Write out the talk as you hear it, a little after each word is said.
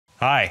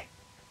Hi,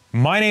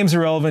 my name's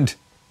Irrelevant,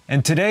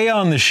 and today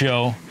on the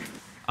show,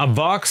 a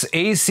Vox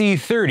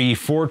AC30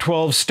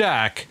 4x12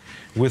 stack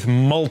with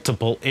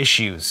multiple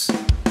issues.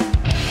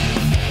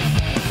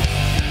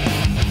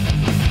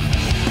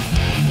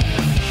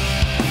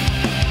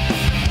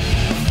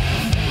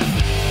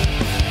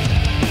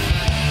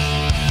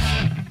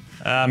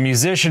 A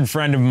musician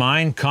friend of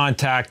mine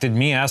contacted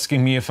me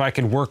asking me if I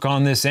could work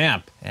on this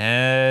amp.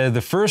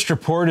 The first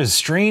report is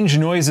strange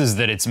noises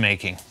that it's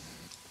making.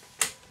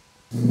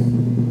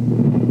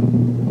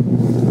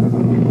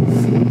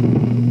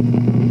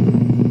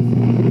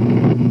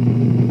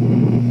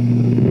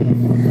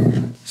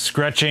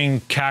 Scratching,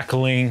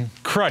 cackling,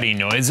 cruddy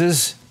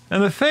noises.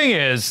 And the thing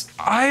is,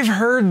 I've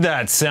heard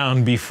that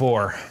sound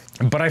before,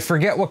 but I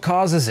forget what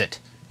causes it.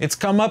 It's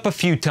come up a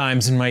few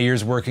times in my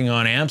years working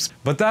on amps,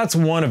 but that's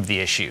one of the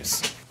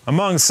issues.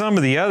 Among some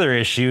of the other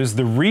issues,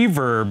 the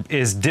reverb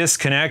is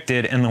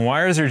disconnected and the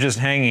wires are just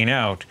hanging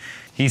out.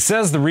 He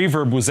says the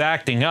reverb was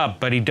acting up,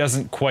 but he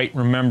doesn't quite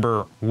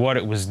remember what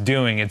it was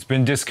doing. It's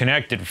been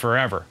disconnected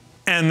forever.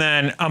 And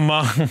then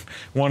among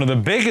one of the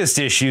biggest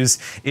issues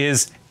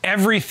is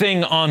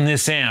everything on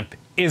this amp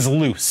is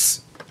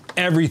loose.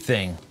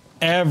 Everything,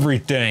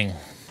 everything,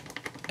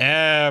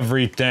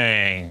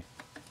 everything,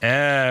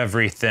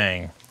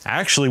 everything.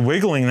 Actually,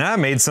 wiggling that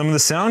made some of the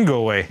sound go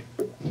away.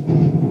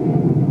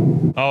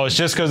 Oh, it's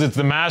just because it's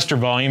the master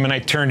volume and I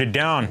turned it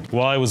down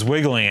while I was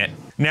wiggling it.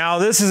 Now,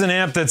 this is an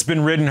amp that's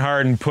been ridden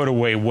hard and put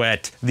away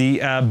wet. The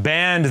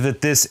band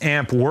that this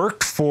amp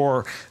worked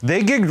for,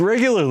 they gigged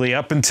regularly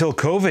up until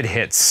COVID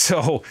hit,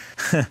 so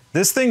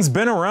this thing's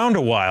been around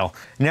a while.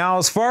 Now,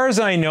 as far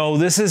as I know,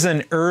 this is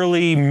an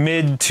early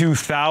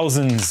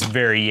mid-2000s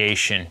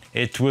variation.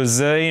 It was,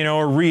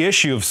 a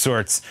reissue of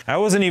sorts. I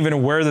wasn't even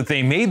aware that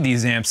they made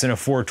these amps in a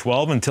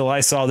 412 until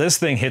I saw this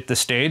thing hit the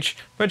stage,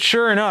 but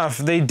sure enough,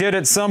 they did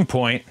at some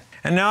point,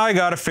 and now I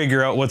gotta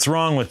figure out what's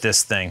wrong with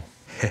this thing.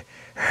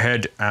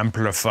 Head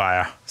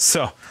amplifier.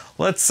 So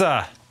let's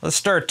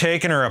start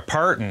taking her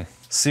apart and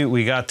see what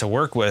we got to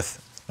work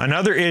with.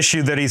 Another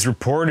issue that he's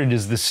reported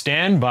is the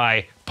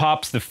standby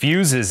pops the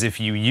fuses if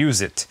you use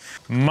it.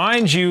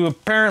 Mind you,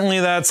 apparently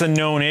that's a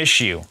known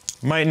issue.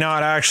 Might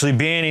not actually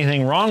be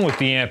anything wrong with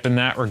the amp in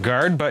that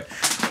regard, but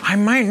I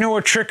might know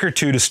a trick or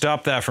two to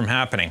stop that from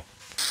happening.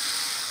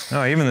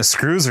 Oh, even the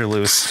screws are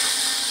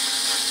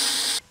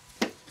loose.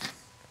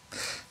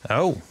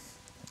 Oh,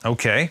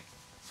 okay.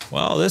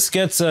 Well, this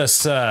gets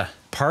us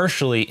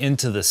partially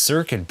into the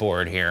circuit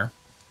board here.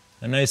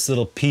 A nice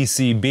little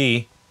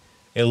PCB.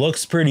 It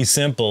looks pretty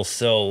simple,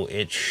 so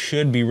it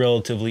should be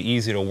relatively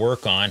easy to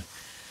work on.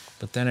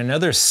 But then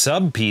another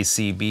sub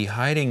PCB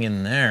hiding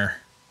in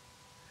there.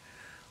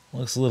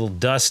 Looks a little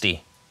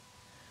dusty.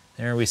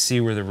 There we see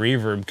where the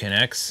reverb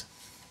connects.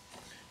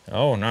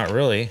 Oh, not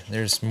really.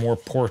 There's more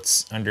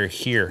ports under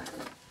here.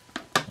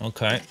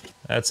 Okay,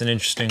 that's an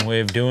interesting way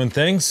of doing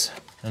things.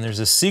 And there's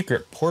a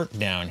secret port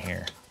down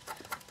here.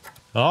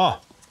 Oh,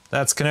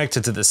 that's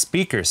connected to the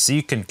speaker, so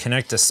you can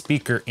connect a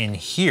speaker in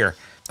here.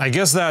 I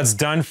guess that's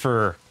done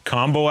for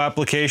combo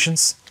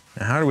applications.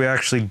 Now, how do we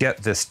actually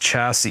get this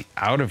chassis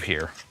out of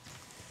here?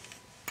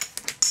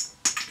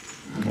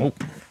 Oh,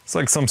 it's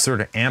like some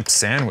sort of amp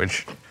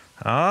sandwich.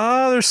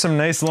 Ah, there's some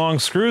nice long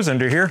screws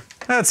under here.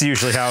 That's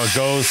usually how it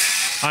goes.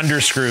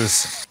 Under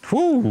screws.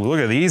 Whoo,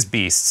 look at these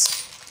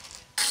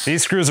beasts.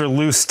 These screws are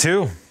loose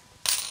too.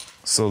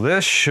 So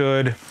this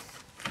should,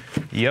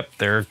 yep,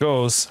 there it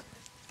goes.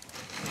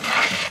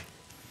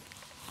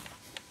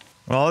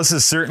 Well, this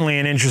is certainly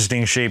an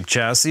interesting shaped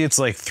chassis. It's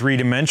like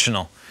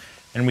three-dimensional.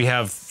 And we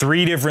have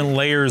three different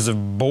layers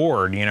of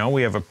board, you know.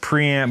 We have a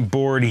preamp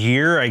board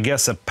here, I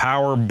guess a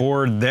power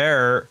board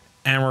there,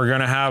 and we're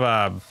gonna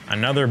have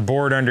another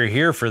board under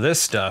here for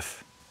this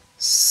stuff.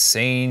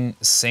 Sane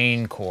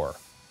core.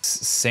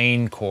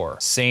 Sane core.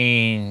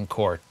 Sane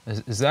core.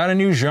 Is that a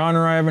new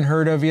genre I haven't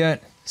heard of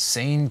yet?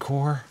 Sane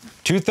core?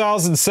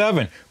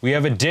 2007, we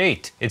have a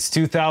date. It's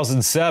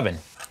 2007.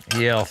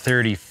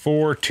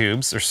 EL34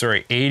 tubes, or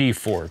sorry,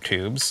 84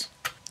 tubes.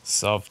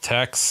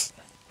 Self-Tex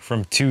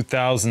from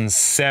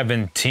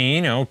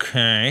 2017,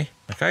 okay.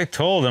 Like I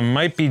told him,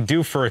 might be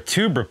due for a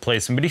tube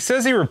replacement, but he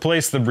says he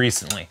replaced them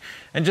recently.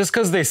 And just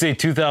because they say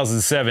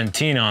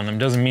 2017 on them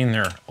doesn't mean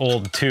they're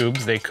old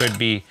tubes. They could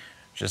be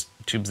just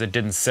tubes that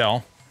didn't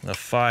sell. The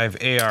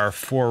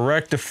 5AR4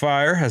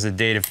 rectifier has a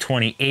date of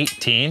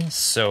 2018,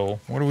 so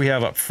what do we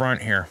have up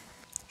front here?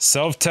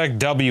 Self-Tech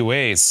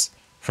WAs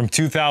from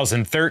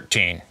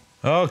 2013.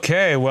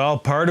 Okay, well,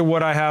 part of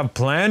what I have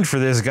planned for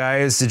this guy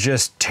is to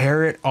just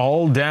tear it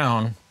all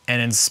down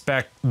and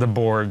inspect the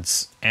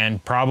boards,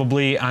 and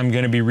probably I'm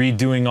gonna be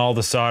redoing all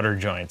the solder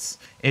joints.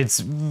 It's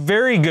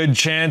very good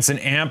chance an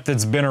amp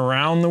that's been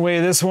around the way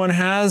this one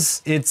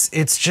has,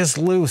 it's just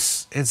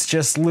loose. It's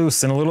just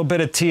loose, and a little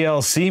bit of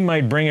TLC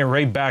might bring it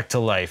right back to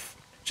life.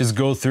 Just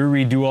go through,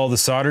 redo all the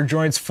solder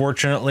joints.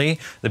 Fortunately,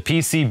 the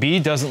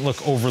PCB doesn't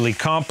look overly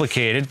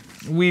complicated.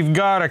 We've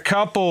got a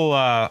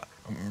couple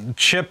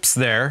chips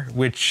there,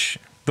 which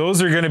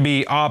Those are going to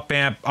be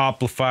op-amp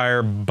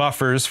amplifier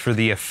buffers for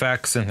the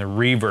effects and the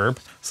reverb.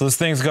 So this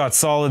thing's got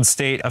solid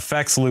state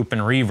effects loop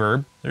and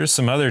reverb. There's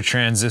some other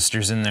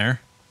transistors in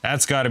there.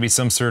 That's got to be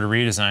some sort of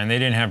redesign. They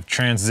didn't have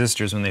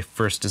transistors when they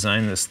first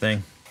designed this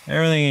thing.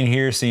 Everything in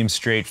here seems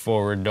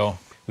straightforward though.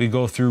 We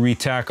go through,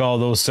 retack all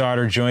those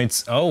solder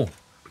joints. Oh,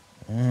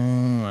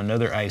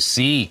 another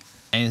IC.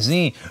 I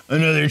see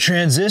another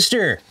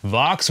transistor.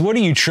 Vox, what are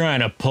you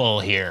trying to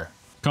pull here?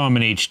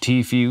 Common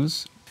HT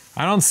fuse.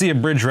 I don't see a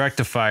bridge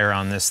rectifier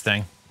on this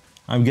thing.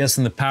 I'm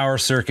guessing the power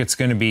circuit's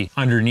gonna be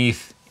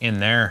underneath in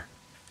there.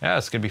 Yeah,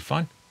 it's gonna be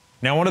fun.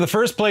 Now, one of the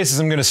first places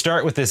I'm gonna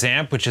start with this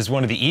amp, which is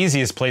one of the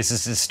easiest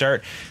places to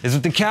start, is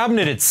with the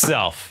cabinet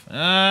itself.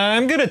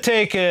 I'm gonna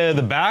take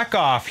the back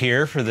off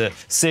here for the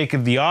sake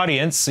of the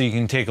audience, so you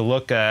can take a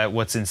look at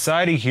what's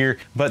inside of here.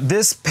 But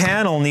this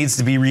panel needs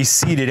to be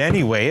reseated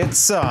anyway.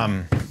 It's,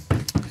 even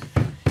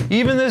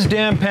this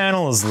damn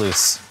panel is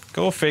loose.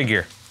 Go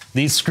figure.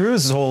 These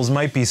screws holes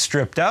might be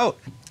stripped out.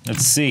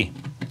 Let's see.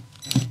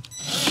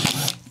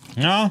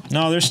 No,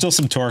 there's still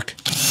some torque.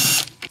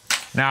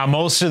 Now,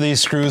 most of these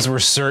screws were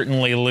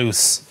certainly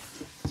loose.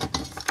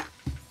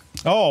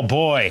 Oh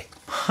boy.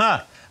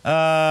 Yeah.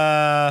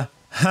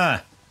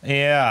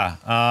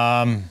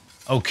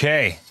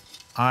 Okay.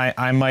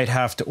 I might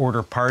have to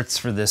order parts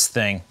for this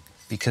thing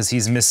because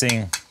he's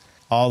missing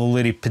all the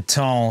little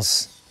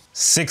pitons.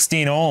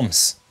 16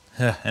 ohms.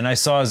 And I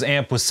saw his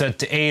amp was set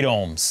to 8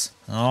 ohms.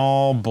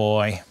 Oh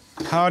boy.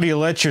 How do you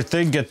let your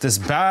thing get this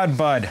bad,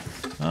 bud?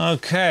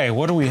 Okay,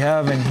 what do we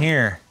have in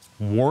here?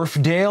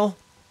 Wharfdale?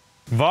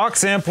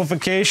 Vox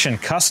amplification,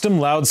 custom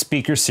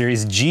loudspeaker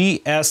series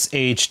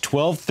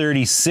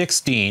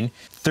GSH123016,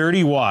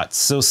 30 watts.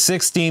 So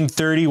 16,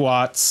 30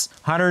 watts,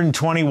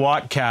 120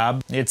 watt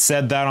cab. It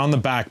said that on the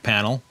back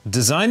panel.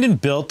 Designed and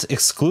built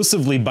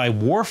exclusively by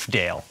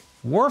Wharfdale.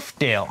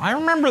 Wharfdale, I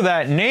remember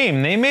that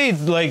name. They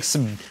made like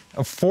some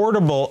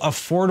affordable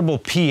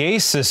PA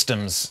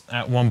systems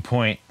at one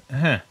point.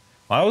 Well,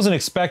 I wasn't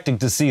expecting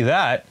to see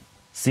that.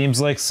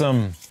 Seems like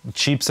some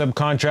cheap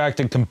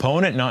subcontracted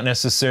component, not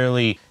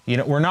necessarily, you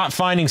know, we're not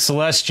finding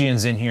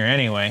Celestians in here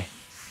anyway.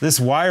 This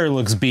wire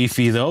looks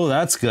beefy though,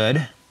 that's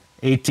good.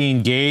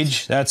 18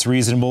 gauge, that's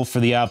reasonable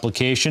for the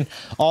application.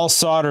 All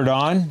soldered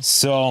on,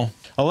 so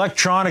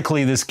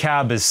electronically this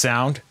cab is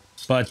sound.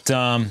 But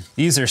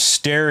these are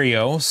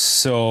stereo,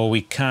 so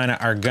we kind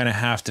of are gonna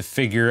have to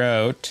figure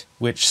out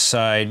which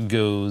side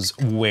goes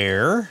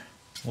where.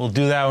 We'll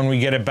do that when we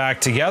get it back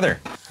together.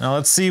 Now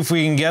let's see if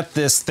we can get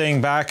this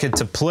thing back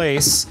into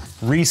place,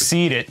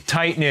 reseat it,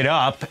 tighten it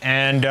up,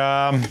 and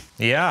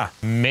yeah,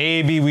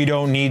 maybe we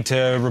don't need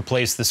to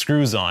replace the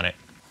screws on it.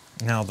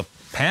 Now the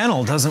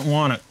panel doesn't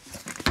want to,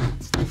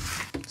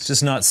 it's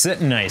just not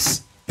sitting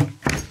nice.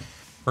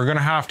 We're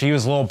gonna have to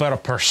use a little bit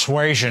of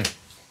persuasion.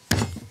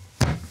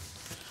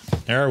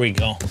 There we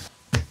go.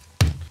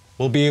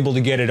 We'll be able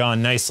to get it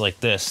on nice like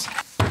this.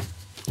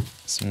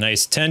 Some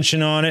nice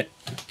tension on it.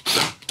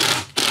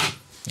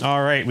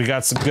 All right, we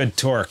got some good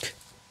torque.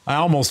 I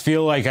almost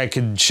feel like I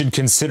should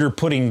consider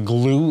putting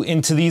glue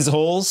into these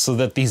holes so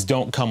that these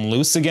don't come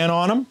loose again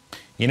on them.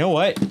 You know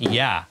what?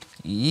 Yeah,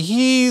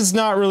 he's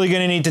not really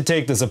gonna need to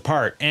take this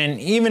apart. And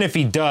even if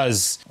he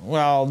does,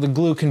 well, the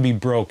glue can be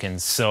broken.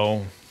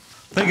 So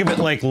think of it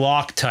like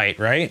Loctite,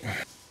 right?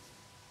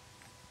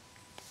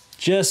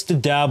 Just a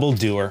dabble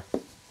doer.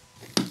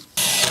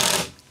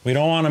 We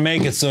don't want to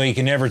make it so you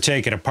can never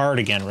take it apart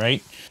again,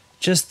 right?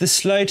 Just the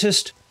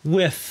slightest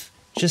whiff.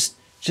 Just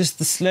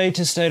the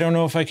slightest. I don't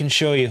know if I can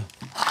show you.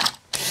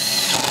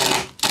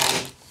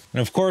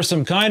 And of course,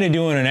 I'm kind of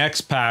doing an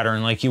X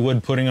pattern like you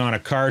would putting on a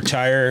car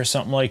tire or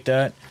something like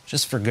that,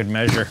 just for good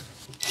measure.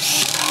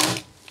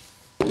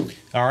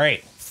 All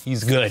right,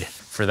 he's good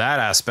for that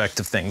aspect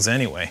of things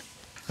anyway.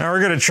 Now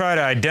we're gonna try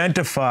to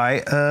identify,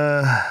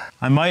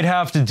 I might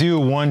have to do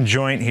one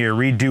joint here,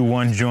 redo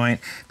one joint,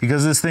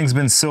 because this thing's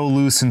been so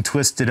loose and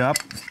twisted up.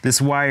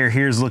 This wire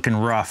here is looking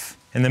rough.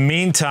 In the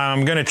meantime,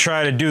 I'm gonna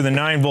try to do the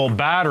 9-volt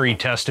battery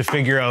test to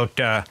figure out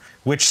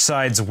which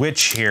side's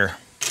which here.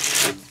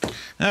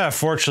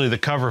 Fortunately, the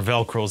cover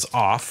Velcro's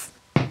off.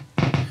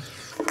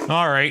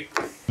 All right,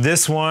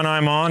 this one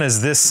I'm on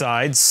is this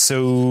side,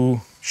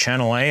 so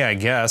channel A, I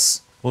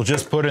guess. We'll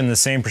just put it in the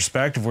same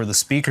perspective where the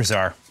speakers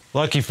are.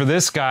 Lucky for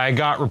this guy, I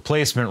got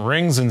replacement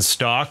rings in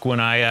stock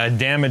when I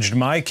damaged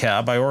my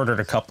cab. I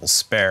ordered a couple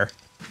spare.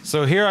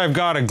 So here I've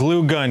got a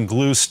glue gun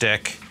glue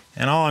stick,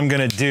 and all I'm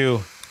gonna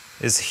do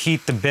is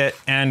heat the bit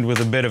end with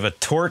a bit of a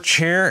torch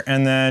here,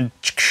 and then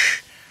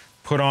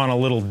put on a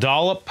little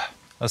dollop.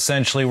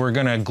 Essentially, we're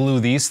gonna glue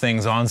these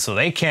things on so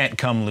they can't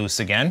come loose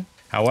again.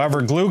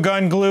 However, glue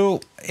gun glue,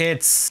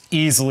 it's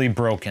easily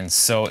broken,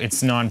 so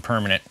it's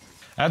non-permanent.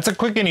 That's a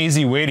quick and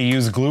easy way to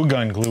use glue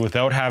gun glue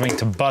without having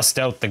to bust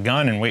out the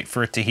gun and wait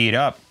for it to heat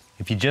up.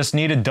 If you just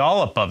need a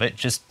dollop of it,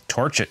 just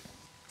torch it.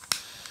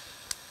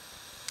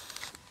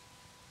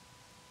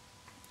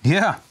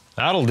 Yeah,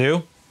 that'll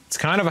do. It's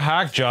kind of a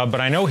hack job,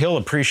 but I know he'll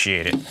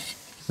appreciate it.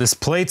 This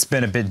plate's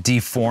been a bit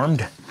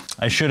deformed.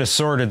 I should have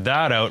sorted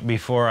that out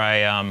before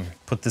I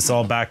put this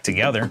all back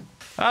together.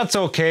 That's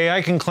okay,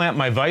 I can clamp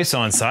my vise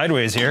on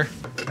sideways here.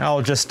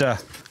 I'll just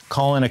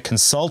call in a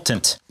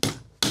consultant.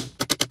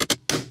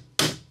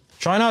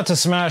 Try not to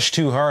smash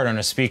too hard on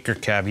a speaker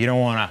cab. You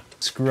don't want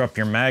to screw up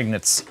your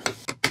magnets.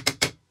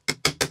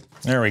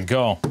 There we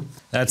go.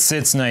 That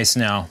sits nice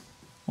now.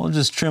 We'll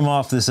just trim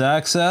off this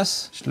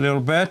access just a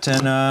little bit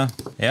and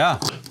yeah,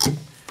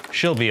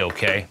 she'll be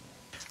okay.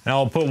 Now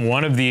I'll put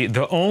one of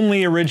the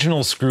only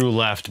original screw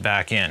left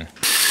back in.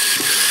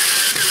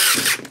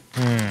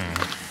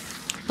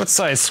 What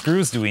size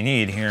screws do we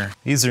need here?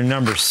 These are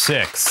number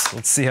 6.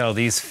 Let's see how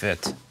these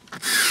fit.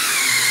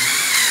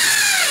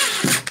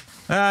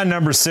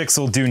 Number 6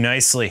 will do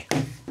nicely.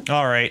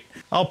 All right,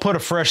 I'll put a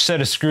fresh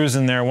set of screws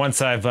in there once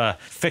I've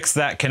fixed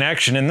that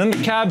connection, and then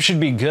the cab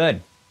should be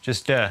good.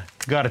 Just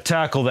gotta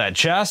tackle that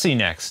chassis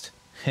next.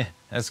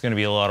 That's gonna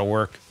be a lot of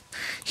work.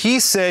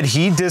 He said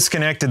he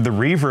disconnected the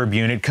reverb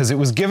unit because it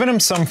was giving him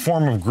some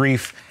form of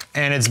grief,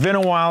 and it's been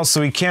a while,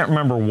 so he can't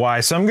remember why.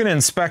 So I'm gonna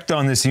inspect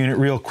on this unit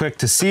real quick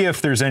to see if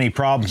there's any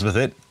problems with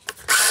it.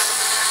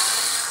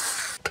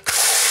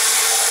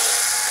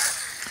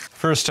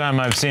 First time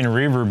I've seen a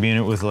reverb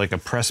unit with like a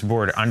press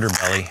board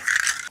underbelly.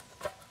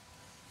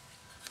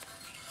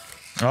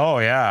 Oh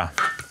yeah,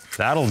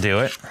 that'll do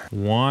it.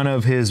 One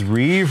of his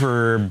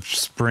reverb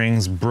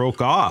springs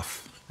broke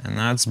off, and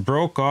that's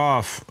broke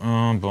off.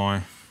 Oh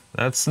boy,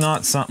 that's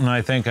not something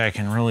I think I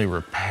can really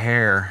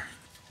repair.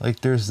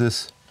 Like there's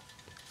this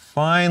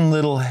fine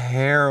little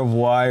hair of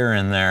wire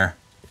in there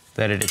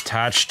that it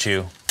attached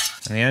to,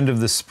 and the end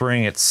of the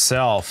spring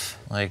itself,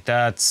 like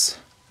that's,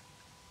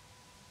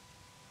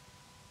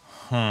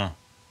 how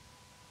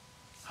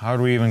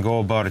do we even go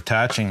about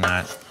attaching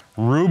that?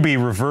 Ruby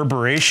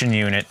reverberation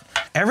unit.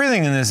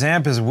 Everything in this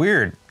amp is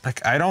weird.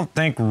 Like, I don't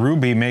think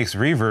Ruby makes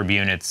reverb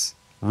units.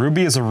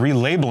 Ruby is a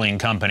relabeling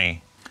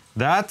company.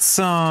 That's,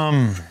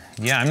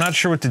 yeah, I'm not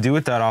sure what to do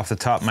with that off the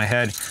top of my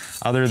head,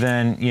 other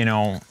than, you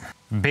know,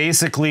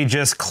 basically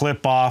just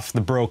clip off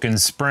the broken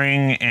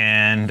spring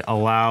and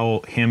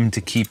allow him to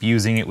keep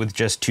using it with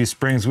just 2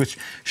 springs, which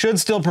should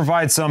still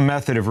provide some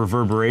method of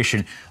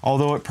reverberation,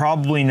 although it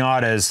probably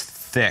not as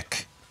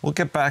thick. We'll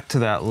get back to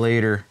that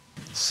later.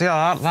 See,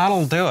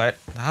 that'll do it.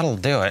 That'll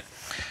do it.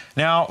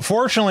 Now,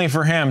 fortunately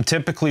for him,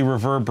 typically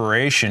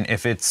reverberation,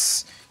 if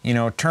it's, you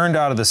know, turned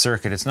out of the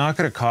circuit, it's not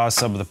going to cause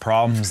some of the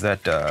problems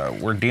that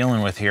we're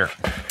dealing with here.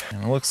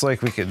 And it looks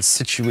like we could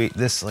situate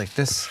this like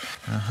this.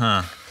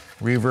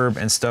 Reverb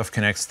and stuff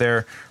connects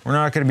there. We're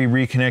not going to be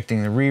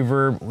reconnecting the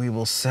reverb. We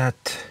will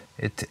set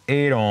it to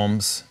 8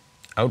 ohms.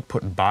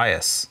 Output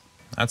bias.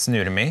 That's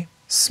new to me.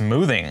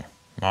 Smoothing.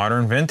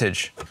 Modern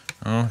vintage.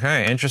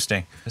 Okay,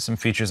 interesting. There's some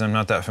features I'm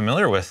not that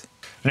familiar with.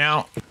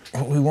 Now,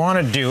 what we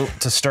want to do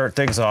to start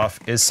things off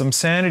is some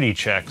sanity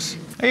checks.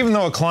 Even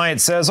though a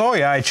client says, oh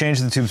yeah, I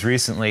changed the tubes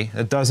recently,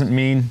 that doesn't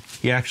mean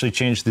he actually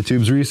changed the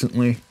tubes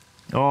recently.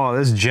 Oh,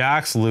 this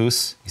jack's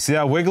loose. You see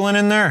that wiggling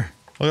in there?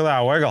 Look at that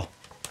wiggle.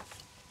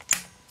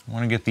 I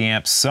want to get the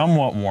amp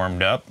somewhat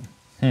warmed up.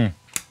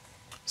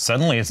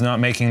 Suddenly it's not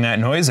making that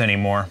noise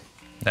anymore.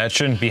 That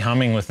shouldn't be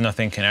humming with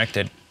nothing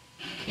connected.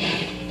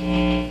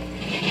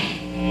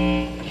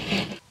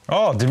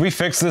 Oh, did we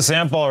fix this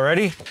amp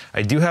already?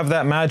 I do have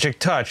that magic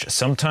touch.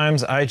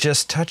 Sometimes I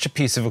just touch a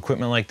piece of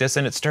equipment like this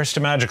and it starts to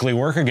magically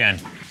work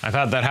again. I've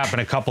had that happen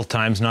a couple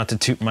times, not to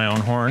toot my own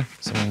horn.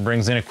 Someone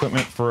brings in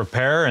equipment for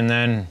repair and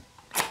then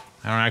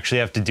I don't actually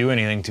have to do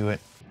anything to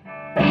it.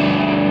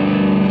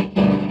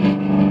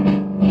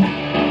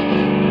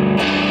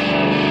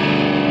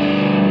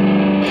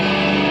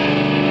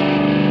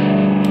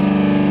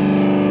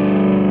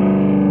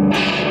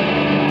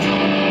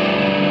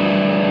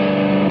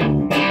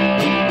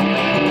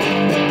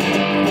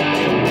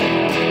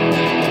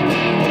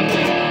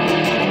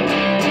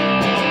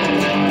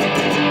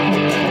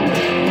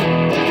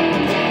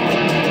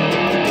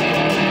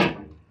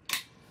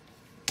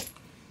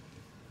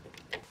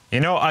 You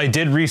know, I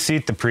did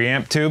reseat the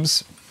preamp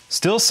tubes.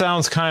 Still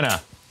sounds kind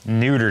of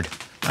neutered.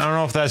 I don't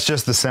know if that's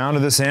just the sound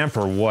of this amp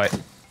or what.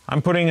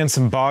 I'm putting in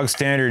some bog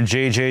standard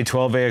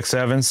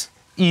JJ12AX7s,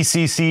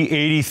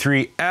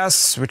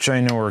 ECC83S, which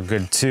I know are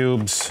good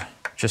tubes,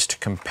 just to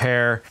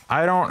compare.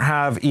 I don't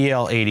have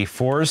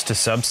EL84s to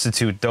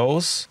substitute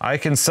those. I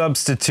can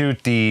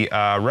substitute the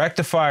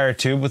rectifier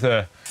tube with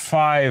a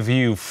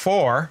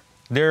 5U4.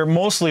 They're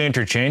mostly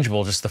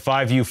interchangeable, just the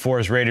 5U4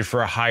 is rated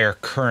for a higher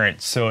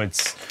current, so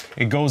it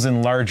goes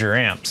in larger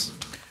amps.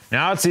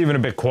 Now it's even a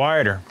bit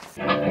quieter.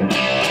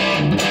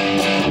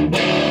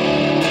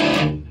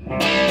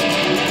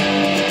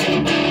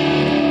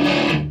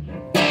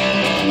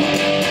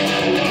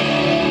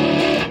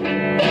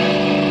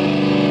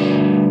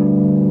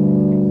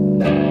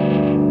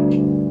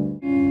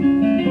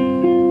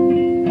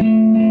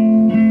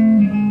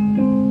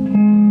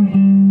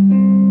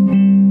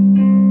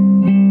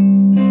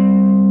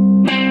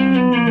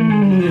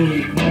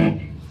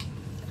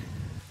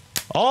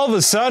 All of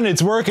a sudden,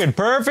 it's working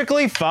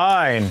perfectly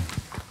fine.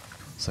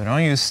 So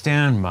don't use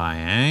standby,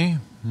 eh?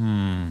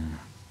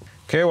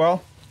 Okay,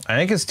 well, I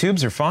think his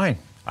tubes are fine.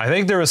 I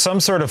think there was some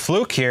sort of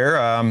fluke here.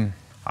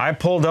 I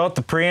pulled out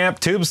the preamp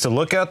tubes to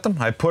look at them,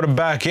 I put them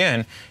back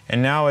in,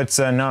 and now it's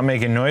not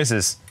making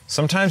noises.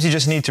 Sometimes you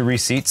just need to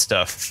reseat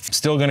stuff. I'm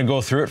still gonna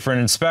go through it for an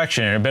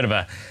inspection and a bit of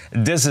a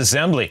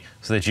disassembly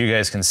so that you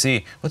guys can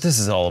see what this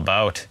is all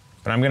about.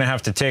 But I'm gonna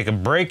have to take a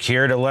break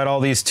here to let all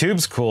these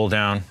tubes cool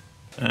down.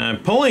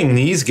 Pulling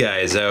these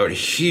guys out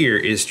here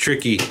is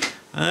tricky.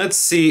 Let's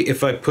see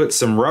if I put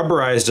some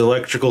rubberized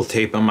electrical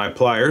tape on my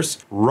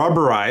pliers.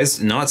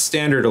 Rubberized, not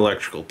standard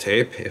electrical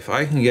tape. If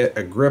I can get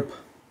a grip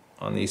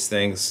on these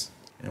things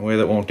in a way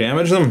that won't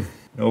damage them.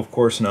 No, of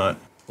course not.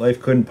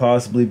 Life couldn't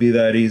possibly be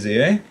that easy,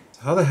 eh?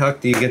 How the heck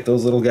do you get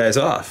those little guys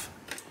off?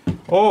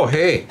 Oh,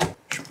 hey,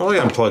 should probably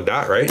unplug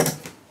that, right?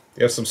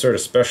 You have some sort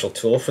of special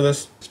tool for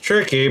this? It's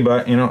tricky,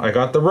 but you know, I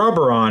got the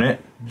rubber on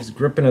it. I'm just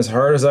gripping as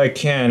hard as I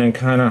can and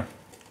kind of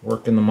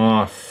working them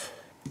off.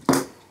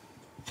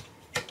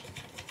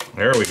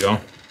 There we go.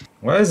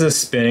 Why is this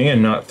spinning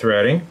and not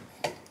threading?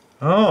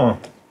 Oh.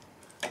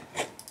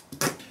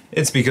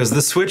 It's because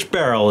the switch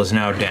barrel is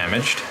now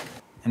damaged,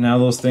 and now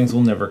those things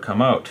will never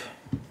come out.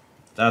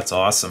 That's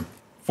awesome.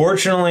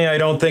 Fortunately, I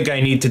don't think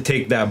I need to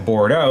take that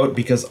board out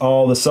because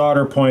all the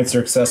solder points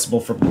are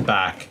accessible from the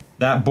back.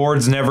 That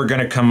board's never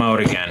gonna come out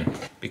again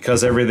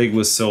because everything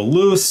was so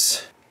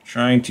loose.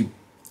 Trying to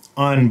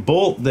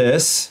unbolt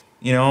this,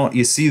 you know,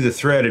 you see the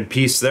threaded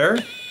piece there?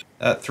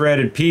 That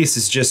threaded piece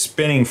is just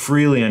spinning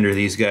freely under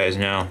these guys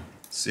now.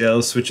 See how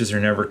those switches are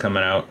never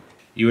coming out.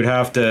 You would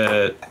have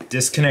to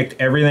disconnect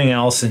everything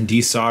else and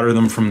desolder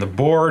them from the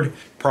board,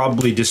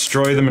 probably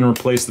destroy them and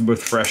replace them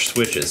with fresh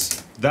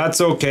switches.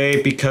 That's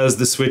okay because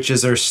the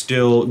switches are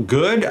still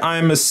good,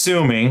 I'm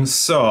assuming,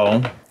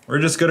 so we're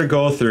just gonna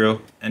go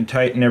through and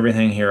tighten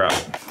everything here up.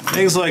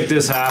 Things like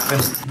this happen.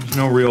 There's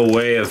no real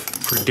way of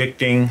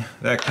predicting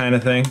that kind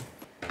of thing.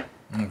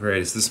 Oh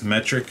great, is this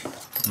metric?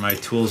 My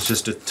tool's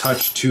just a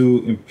touch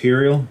too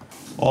imperial.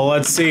 Oh,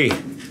 let's see.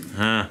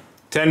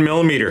 10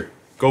 millimeter,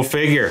 go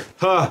figure.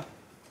 Huh.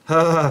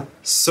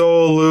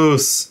 So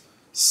loose,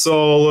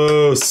 so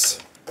loose.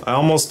 I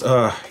almost,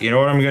 you know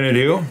what I'm gonna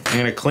do? I'm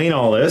gonna clean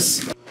all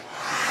this.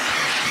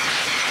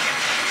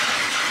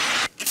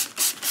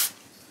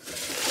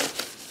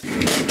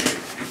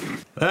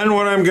 Then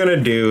what I'm gonna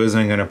do is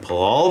I'm gonna pull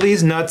all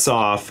these nuts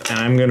off and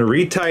I'm gonna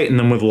retighten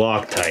them with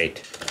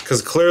Loctite.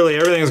 Because clearly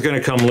everything's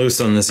gonna come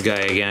loose on this guy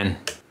again.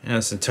 Yeah,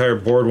 this entire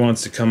board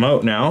wants to come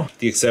out now, with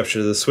the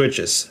exception of the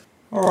switches.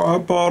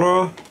 Alright,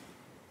 but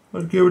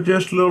let's give it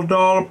just a little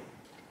dollop.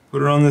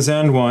 Put it on this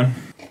end one.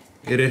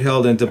 Get it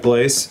held into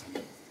place.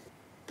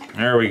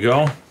 There we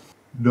go.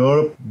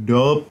 Dollop,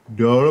 dollop,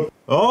 dollop.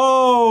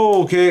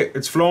 Oh, okay,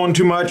 it's flowing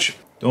too much.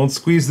 Don't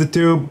squeeze the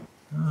tube.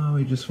 Oh,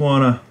 we just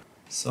wanna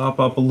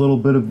sop up a little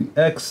bit of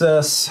the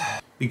excess.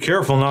 Be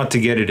careful not to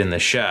get it in the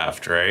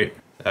shaft, right?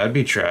 That'd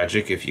be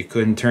tragic if you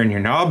couldn't turn your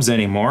knobs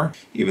anymore.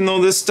 Even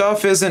though this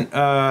stuff isn't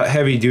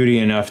heavy duty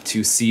enough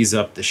to seize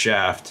up the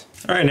shaft.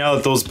 All right, now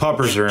that those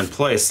puppers are in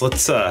place,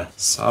 let's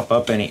sop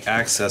up any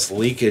excess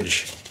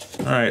leakage.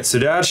 All right, so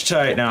that's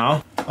tight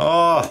now.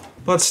 Oh,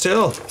 but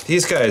still,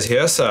 these guys,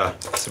 yes. So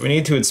we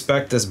need to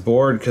inspect this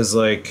board because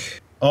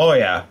like, oh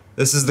yeah,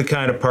 this is the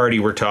kind of party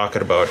we're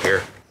talking about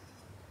here.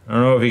 I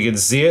don't know if you can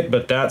see it,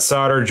 but that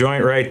solder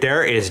joint right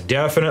there is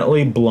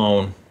definitely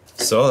blown.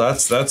 So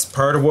that's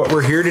part of what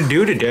we're here to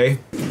do today.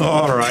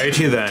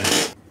 Alrighty then.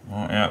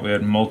 Oh yeah, we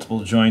had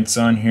multiple joints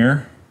on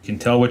here. You can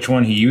tell which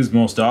one he used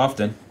most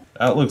often.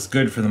 That looks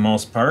good for the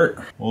most part.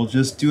 We'll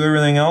just do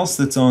everything else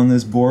that's on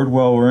this board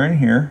while we're in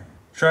here.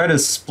 Try to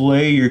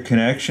splay your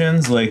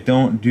connections, like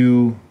don't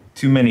do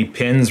too many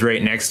pins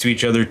right next to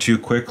each other too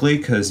quickly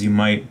because you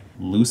might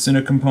loosen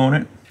a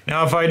component.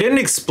 Now, if I didn't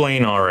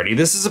explain already,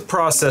 this is a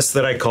process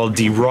that I call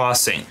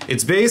de-rossing.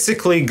 It's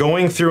basically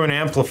going through an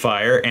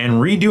amplifier and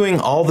redoing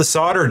all the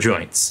solder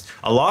joints.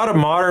 A lot of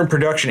modern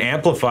production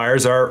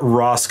amplifiers are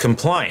ROS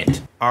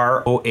compliant,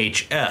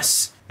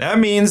 ROHS. That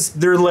means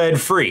they're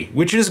lead free,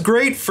 which is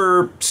great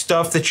for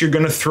stuff that you're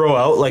gonna throw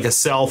out like a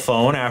cell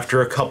phone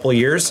after a couple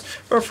years,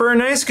 but for a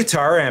nice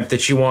guitar amp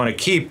that you wanna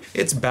keep,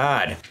 it's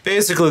bad.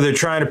 Basically, they're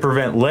trying to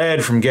prevent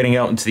lead from getting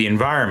out into the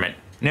environment.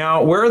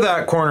 Now, where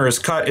that corner is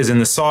cut is in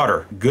the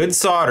solder. Good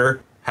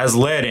solder has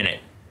lead in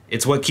it.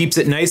 It's what keeps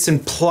it nice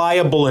and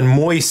pliable and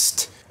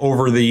moist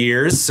over the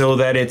years so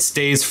that it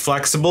stays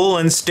flexible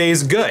and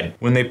stays good.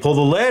 When they pull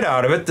the lead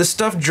out of it, the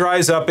stuff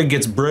dries up and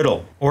gets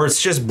brittle, or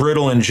it's just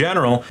brittle in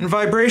general, and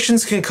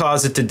vibrations can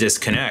cause it to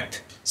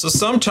disconnect. So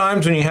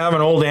sometimes when you have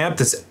an old amp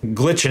that's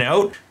glitching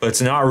out, but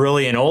it's not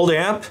really an old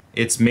amp,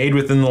 it's made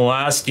within the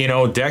last,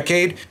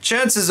 decade,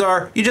 chances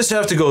are you just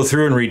have to go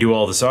through and redo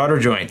all the solder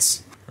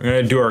joints. We're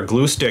gonna do our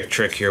glue stick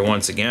trick here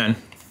once again.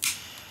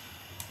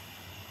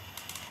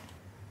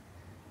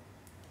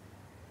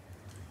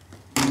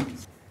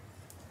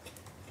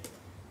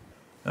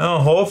 Now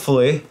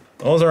hopefully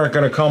those aren't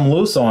gonna come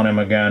loose on him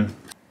again.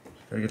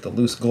 Gotta get the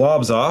loose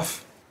globs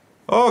off.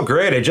 Oh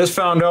great, I just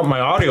found out my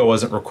audio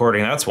wasn't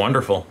recording, that's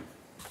wonderful.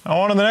 Now,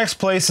 one of the next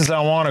places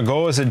I want to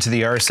go is into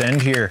the arse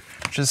end here,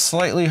 which is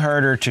slightly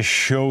harder to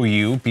show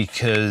you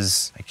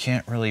because I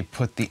can't really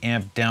put the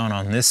amp down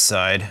on this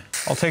side.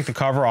 I'll take the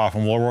cover off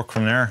and we'll work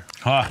from there.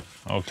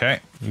 Okay,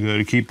 you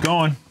gotta keep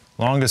going.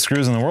 Longest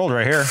screws in the world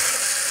right here.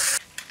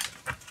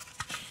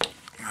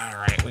 All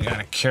right, we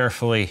gotta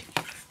carefully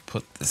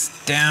put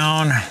this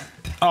down.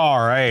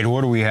 All right,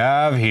 what do we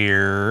have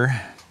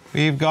here?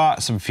 We've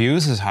got some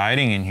fuses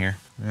hiding in here,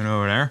 right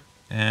over there.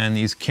 And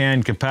these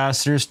canned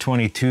capacitors,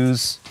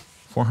 22s,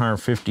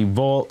 450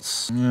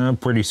 volts,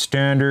 pretty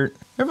standard.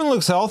 Everything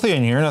looks healthy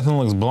in here, nothing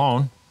looks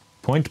blown.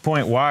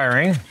 Point-to-point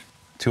wiring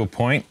to a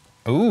point.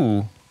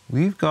 Ooh,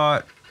 we've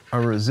got a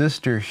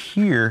resistor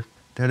here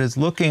that is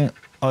looking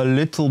a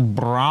little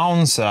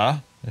brown,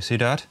 sir. You see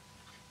that?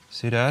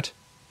 See that?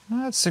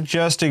 That's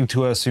suggesting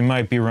to us we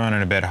might be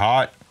running a bit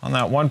hot on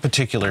that one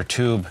particular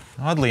tube.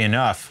 Oddly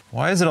enough,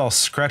 why is it all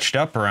scratched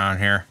up around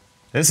here?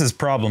 This is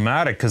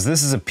problematic because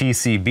this is a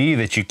PCB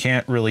that you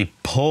can't really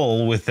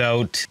pull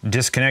without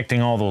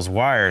disconnecting all those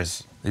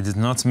wires. They did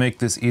not make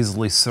this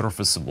easily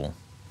serviceable.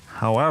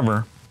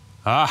 However,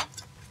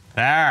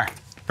 there,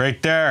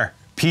 right there,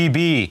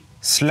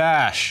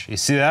 PB/, you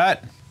see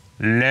that?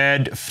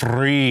 Lead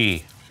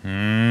free.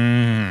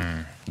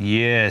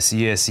 Yes,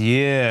 yes,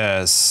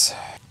 yes.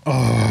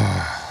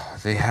 Oh,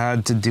 they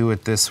had to do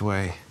it this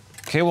way.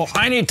 Okay, well,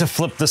 I need to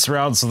flip this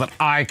around so that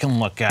I can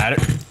look at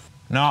it.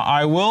 Now,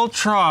 I will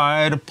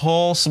try to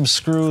pull some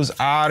screws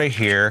out of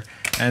here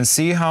and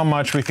see how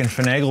much we can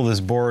finagle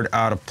this board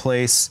out of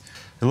place.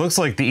 It looks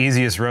like the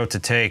easiest route to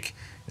take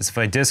is if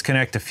I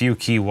disconnect a few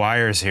key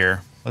wires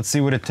here. Let's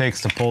see what it takes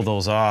to pull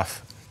those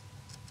off.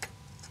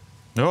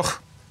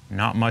 Ugh,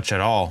 not much at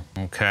all,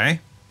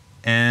 okay.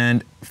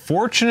 And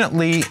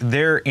fortunately,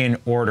 they're in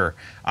order.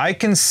 I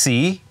can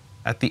see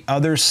at the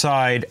other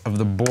side of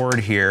the board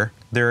here,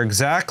 they're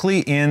exactly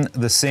in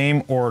the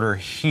same order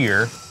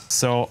here.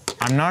 So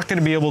I'm not going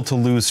to be able to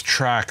lose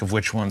track of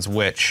which one's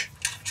which.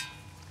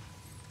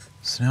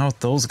 So now with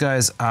those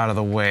guys out of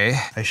the way,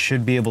 I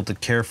should be able to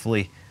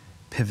carefully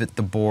pivot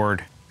the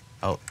board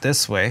out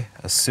this way,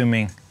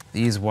 assuming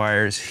these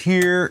wires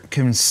here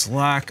can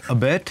slack a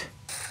bit.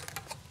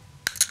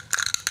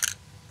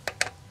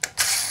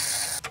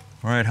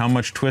 All right, how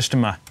much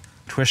twistama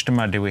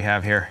do we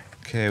have here?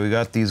 Okay, we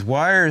got these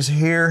wires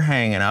here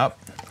hanging up.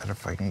 But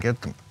if I can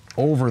get them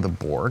over the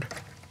board.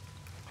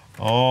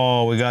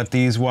 Oh, we got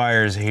these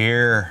wires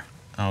here.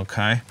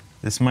 Okay,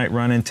 this might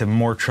run into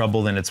more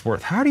trouble than it's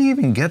worth. How do you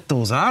even get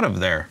those out of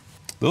there?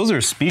 Those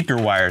are speaker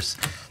wires.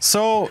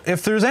 So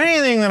if there's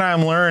anything that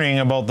I'm learning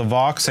about the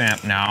Vox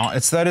amp now,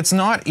 it's that it's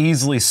not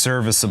easily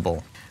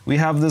serviceable. We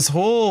have this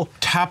whole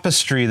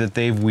tapestry that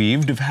they've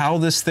weaved of how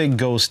this thing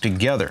goes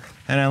together.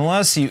 And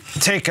unless you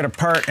take it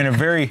apart in a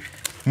very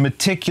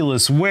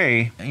meticulous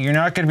way, you're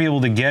not going to be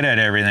able to get at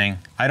everything.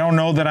 I don't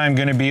know that I'm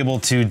going to be able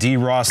to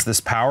de-Ross this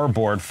power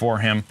board for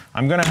him.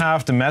 I'm going to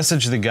have to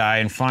message the guy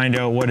and find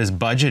out what his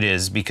budget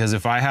is, because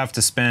if I have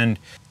to spend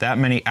that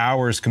many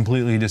hours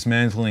completely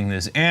dismantling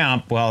this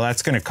amp, well,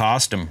 that's going to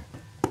cost him.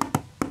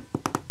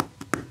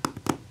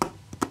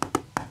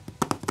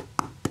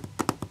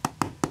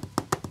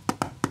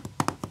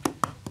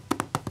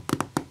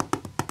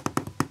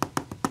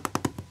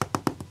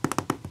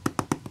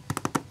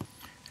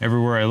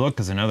 Everywhere I look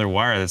is another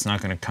wire that's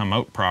not going to come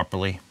out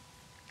properly.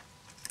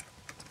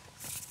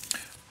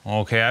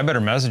 Okay, I better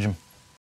message him.